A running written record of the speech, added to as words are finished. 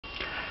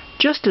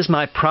Just as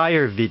my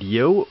prior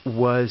video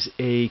was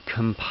a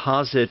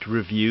composite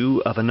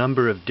review of a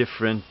number of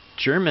different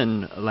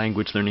German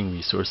language learning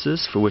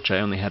resources, for which I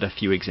only had a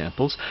few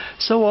examples,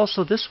 so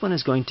also this one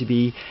is going to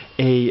be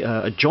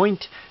a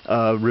joint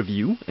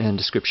review and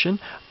description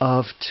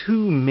of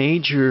two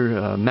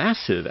major,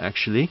 massive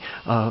actually,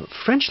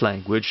 French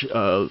language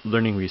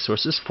learning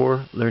resources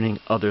for learning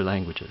other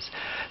languages.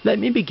 Let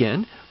me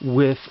begin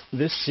with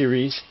this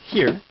series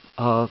here,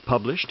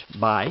 published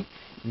by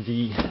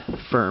the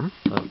firm,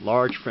 a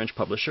large French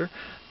publisher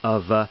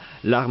of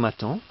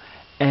L'Harmattan,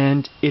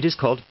 and it is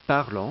called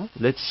Parlons,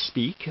 Let's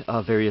Speak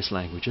Various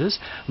Languages.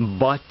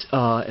 But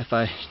if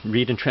I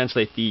read and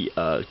translate the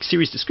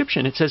series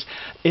description, it says,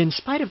 in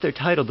spite of their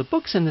title, the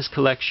books in this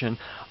collection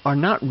are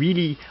not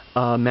really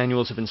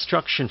manuals of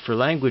instruction for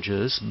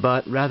languages,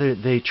 but rather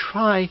they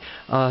try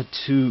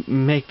to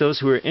make those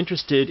who are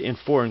interested in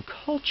foreign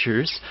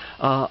cultures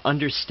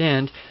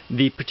understand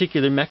the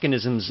particular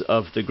mechanisms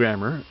of the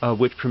grammar,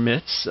 which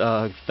permits,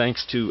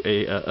 thanks to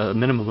a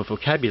minimum of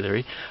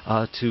vocabulary,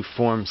 to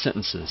form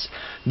sentences.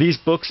 These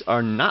books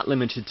are not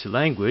limited to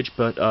language,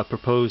 but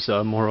propose,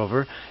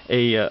 moreover,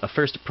 a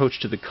first approach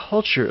to the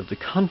culture of the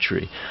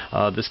country.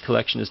 This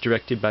collection is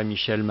directed by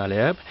Michel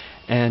Malherbe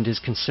and is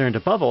concerned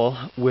above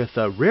all with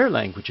rare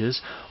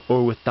languages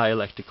or with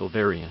dialectical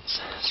variants.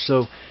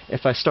 So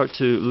if I start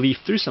to leaf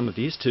through some of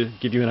these to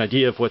give you an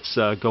idea of what's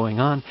going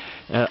on,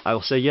 I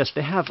will say yes,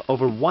 they have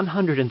over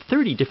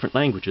 130 different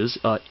languages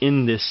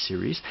in this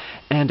series,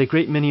 and a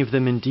great many of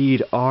them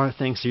indeed are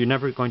things that you're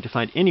never going to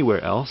find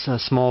anywhere else,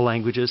 small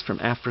languages from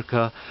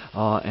Africa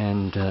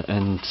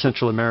and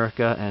Central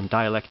America, and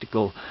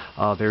dialectical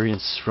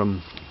variants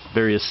from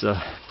various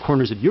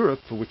corners of Europe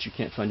for which you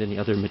can't find any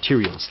other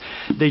materials.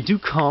 They do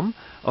come,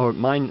 or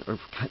mine are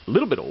a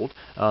little bit old,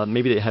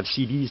 maybe they have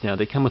CDs now.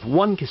 They come with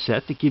one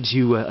cassette that gives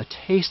you a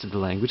taste of the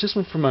language. This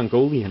one from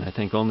Mongolian, I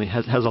think, only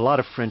has a lot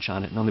of French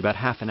on it and only about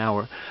half an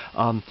hour.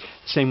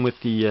 Same with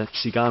the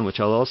Tsigan,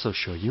 which I'll also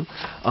show you.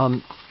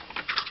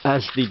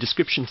 As the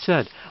description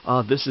said,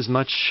 this is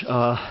much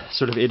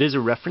it is a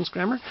reference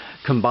grammar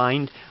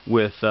combined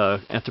with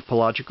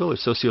anthropological or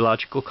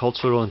sociological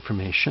cultural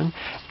information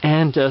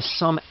and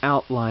some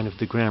outline of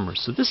the grammar.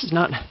 So this is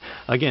not,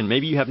 again,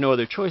 maybe you have no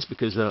other choice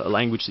because a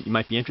language that you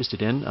might be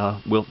interested in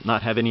will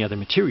not have any other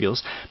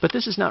materials, but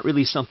this is not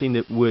really something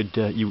that would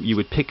you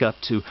would pick up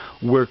to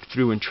work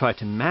through and try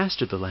to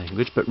master the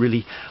language, but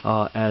really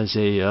as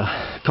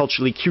a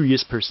culturally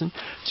curious person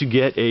to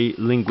get a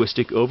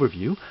linguistic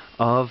overview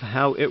of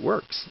how it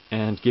works.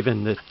 And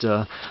given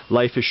that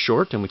life is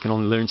short and we can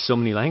only learn so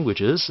many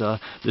languages,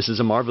 this is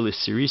a marvelous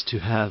series to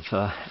have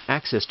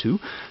access to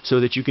so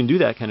that you can do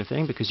that kind of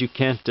thing, because you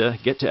can't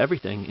get to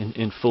everything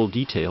in full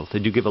detail. They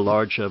do give a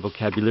large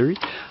vocabulary.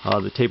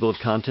 The table of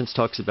contents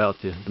talks about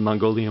the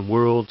Mongolian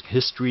world,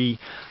 history,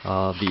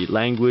 the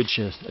language,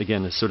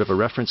 again, is sort of a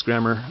reference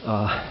grammar,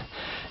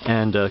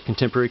 and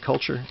contemporary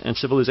culture and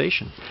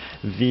civilization.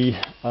 The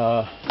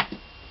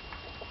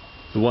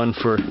one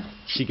for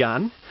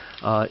Tsigan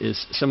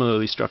is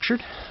similarly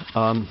structured,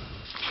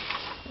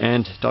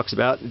 and talks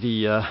about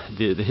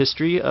the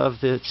history of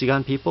the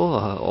Tsigan people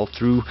all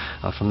through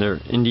from their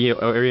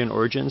Indo-Aryan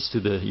origins to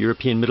the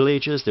European Middle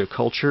Ages, their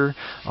culture,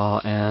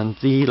 and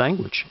the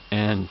language.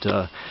 And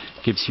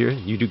gives here,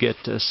 you do get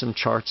some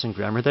charts and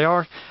grammar. They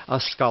are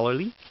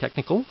scholarly,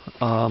 technical.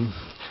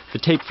 The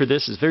tape for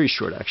this is very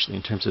short, actually,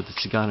 in terms of the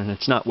Tsigan, and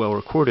it's not well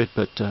recorded,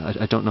 but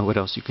I don't know what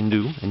else you can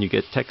do, and you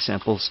get text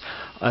samples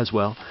as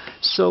well.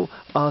 So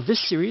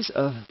this series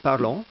of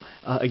Parlons,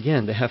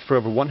 again, they have for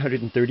over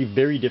 130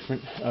 very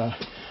different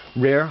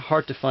rare,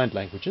 hard-to-find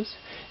languages.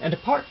 And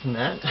apart from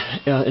that,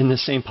 in the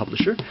same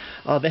publisher,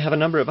 they have a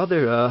number of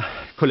other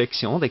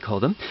collections, they call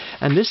them,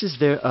 and this is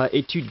their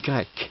Études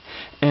Grecques.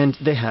 And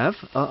they have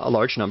a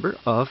large number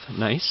of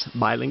nice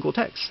bilingual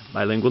texts,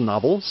 bilingual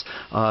novels,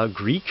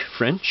 Greek,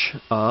 French,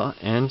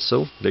 and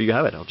so there you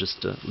have it. I'll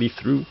just leaf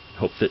through,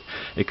 hope that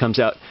it comes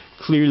out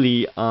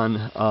clearly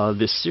on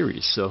this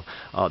series. So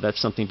that's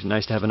something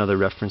nice to have another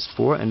reference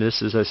for. And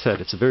this, as I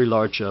said, it's a very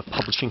large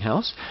publishing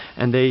house,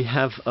 and they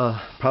have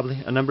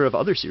probably a number of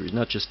other series,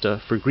 not just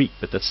for Greek,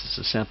 but that's just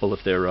a sample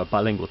of their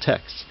bilingual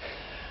texts.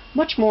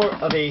 Much more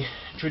of a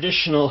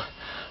traditional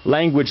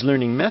language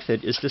learning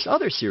method is this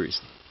other series,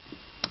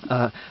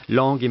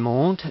 Langue et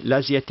Monde,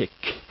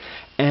 l'Asiatique.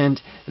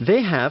 And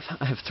they have,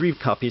 I have 3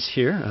 copies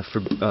here for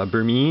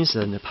Burmese,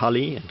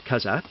 Nepali, and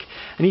Kazakh.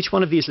 And each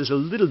one of these is a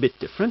little bit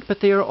different, but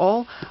they are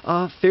all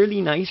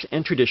fairly nice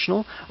and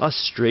traditional,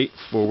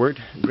 straightforward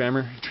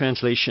grammar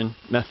translation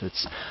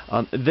methods.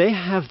 They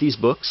have these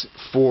books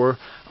for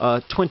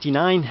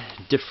 29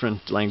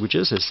 different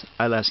languages, as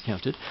I last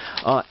counted,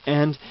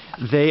 and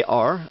they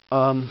are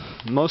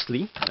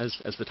mostly,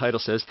 as the title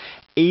says,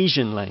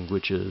 Asian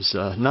languages,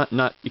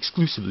 not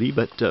exclusively,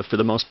 but for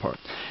the most part.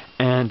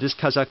 And this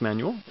Kazakh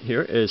manual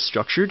here is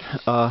structured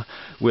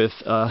with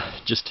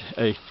just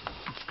a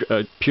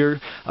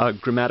pure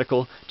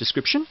grammatical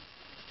description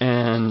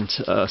and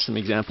some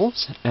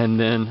examples, and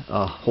then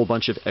a whole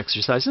bunch of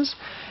exercises.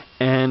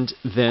 And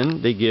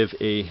then they give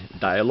a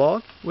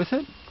dialogue with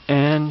it,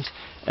 and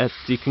at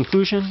the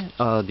conclusion,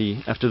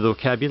 after the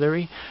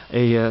vocabulary,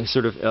 a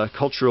sort of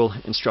cultural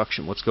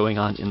instruction, what's going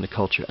on in the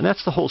culture. And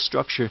that's the whole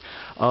structure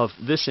of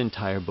this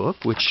entire book,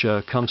 which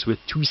comes with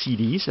 2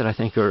 CDs that I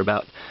think are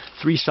about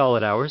 3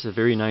 solid hours, a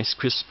very nice,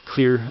 crisp,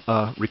 clear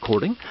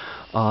recording.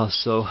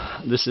 So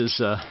this is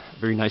a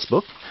very nice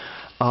book.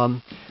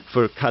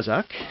 For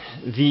Kazakh,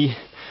 the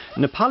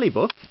Nepali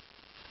book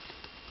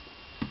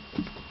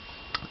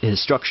is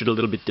structured a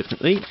little bit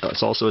differently.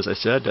 It's also, as I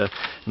said, a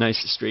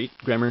nice straight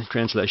grammar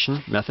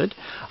translation method.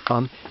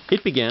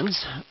 It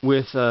begins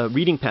with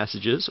reading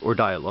passages or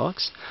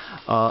dialogues,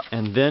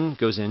 and then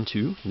goes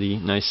into the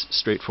nice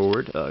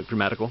straightforward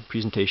grammatical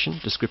presentation,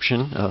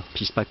 description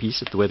piece by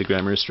piece of the way the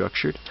grammar is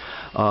structured.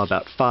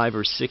 About 5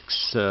 or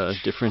 6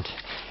 different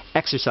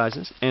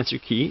exercises. Answer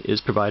key is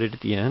provided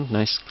at the end.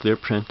 Nice clear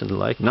print and the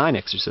like. 9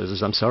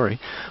 exercises, I'm sorry.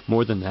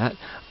 More than that.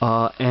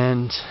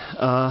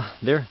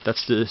 There,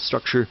 that's the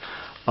structure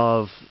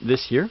of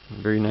this here.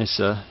 Very nice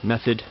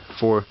method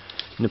for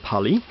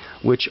Nepali,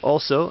 which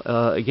also,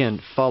 again,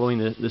 following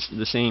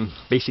the same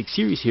basic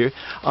series here,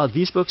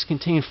 these books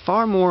contain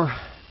far more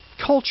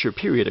culture,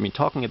 period. I mean,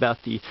 talking about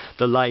the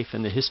life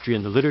and the history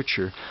and the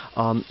literature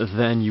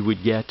than you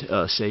would get,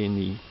 say, in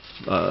the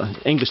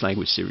English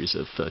language series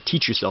of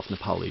Teach Yourself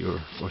Nepali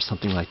or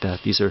something like that.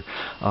 These are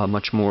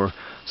much more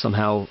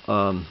somehow,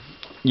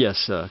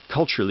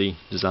 culturally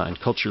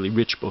designed, culturally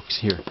rich books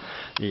here,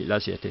 the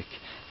L'Asiatique.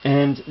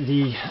 And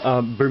the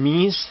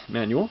Burmese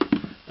manual,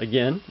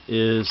 again,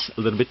 is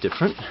a little bit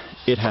different.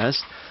 It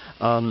has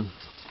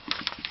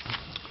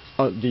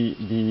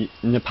the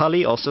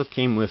Nepali also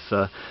came with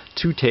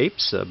 2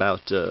 tapes,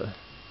 about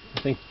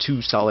I think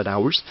 2 solid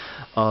hours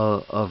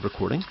of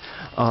recording,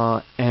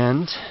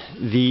 and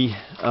the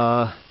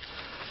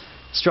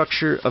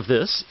structure of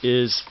this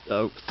is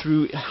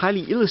through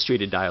highly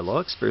illustrated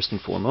dialogues, first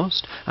and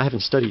foremost. I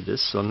haven't studied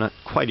this, so I'm not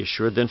quite as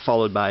sure. Then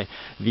followed by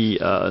the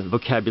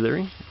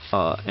vocabulary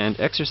and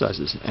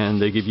exercises, and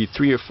they give you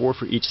 3 or 4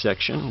 for each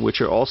section,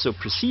 which are also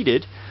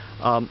preceded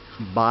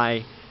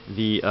by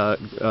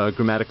the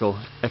grammatical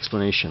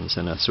explanations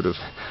in a sort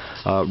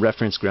of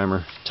reference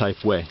grammar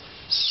type way.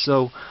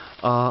 So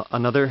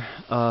another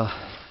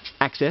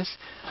access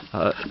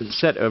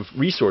set of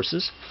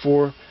resources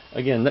for,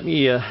 again, let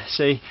me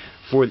say,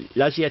 for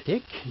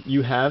L'Asiatique,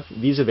 you have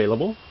these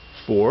available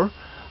for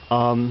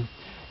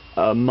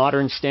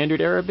modern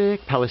Standard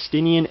Arabic,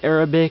 Palestinian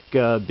Arabic,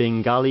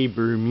 Bengali,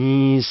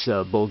 Burmese,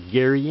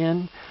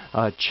 Bulgarian,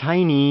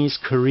 Chinese,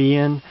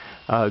 Korean,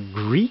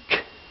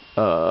 Greek,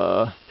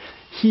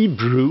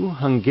 Hebrew,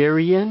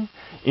 Hungarian,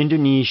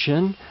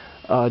 Indonesian,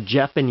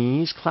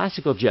 Japanese,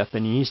 Classical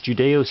Japanese,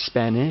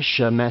 Judeo-Spanish,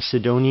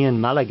 Macedonian,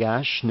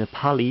 Malagash,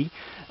 Nepali,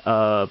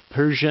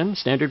 Persian,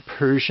 Standard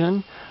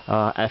Persian,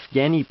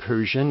 Afghani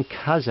Persian,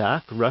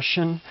 Kazakh,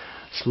 Russian,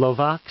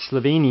 Slovak,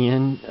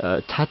 Slovenian,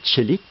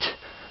 Tachilit,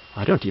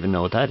 I don't even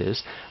know what that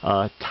is,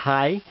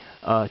 Thai,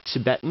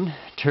 Tibetan,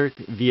 Turk,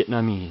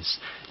 Vietnamese.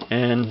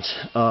 And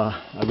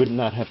I would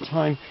not have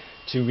time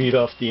to read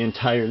off the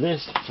entire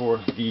list for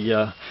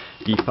the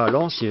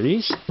Parlons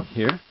series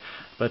here,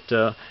 but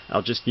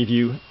I'll just give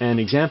you an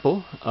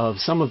example of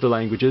some of the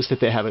languages that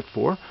they have it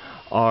for.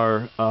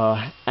 Are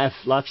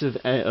lots of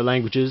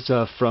languages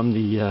from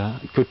the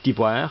Côte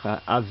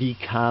d'Ivoire,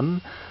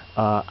 Avikam,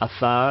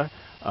 Afar,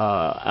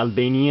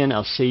 Albanian,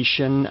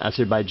 Alsatian,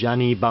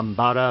 Azerbaijani,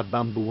 Bambara,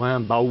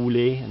 Bambouin,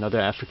 Baoulé, another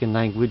African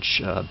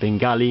language,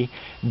 Bengali,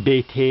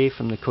 Bete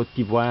from the Côte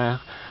d'Ivoire,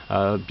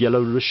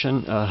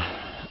 Belarusian,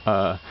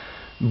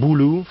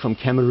 Bulu from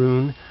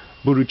Cameroon,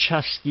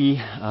 Buruchaski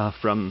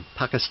from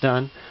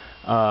Pakistan,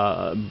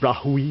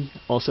 Brahui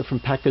also from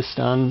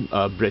Pakistan,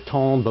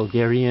 Breton,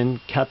 Bulgarian,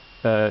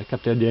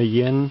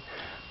 Catalan,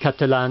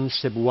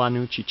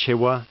 Cebuano,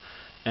 Chichewa,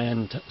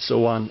 and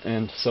so on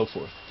and so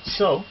forth.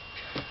 So,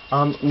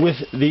 with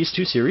these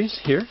 2 series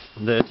here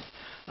that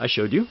I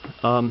showed you,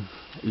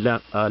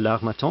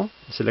 L'Harmattan,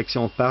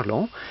 Sélection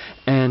Parlons,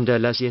 and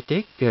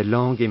L'Asiatique,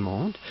 Langue et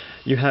Monde,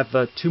 you have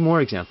 2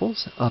 more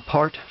examples,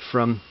 apart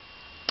from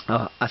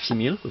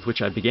Assimil, with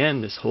which I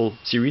began this whole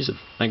series of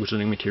language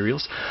learning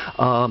materials,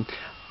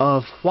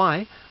 of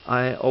why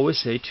I always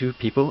say to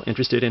people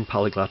interested in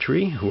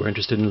polyglottery, who are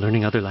interested in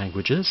learning other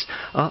languages,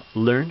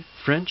 learn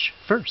French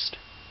first.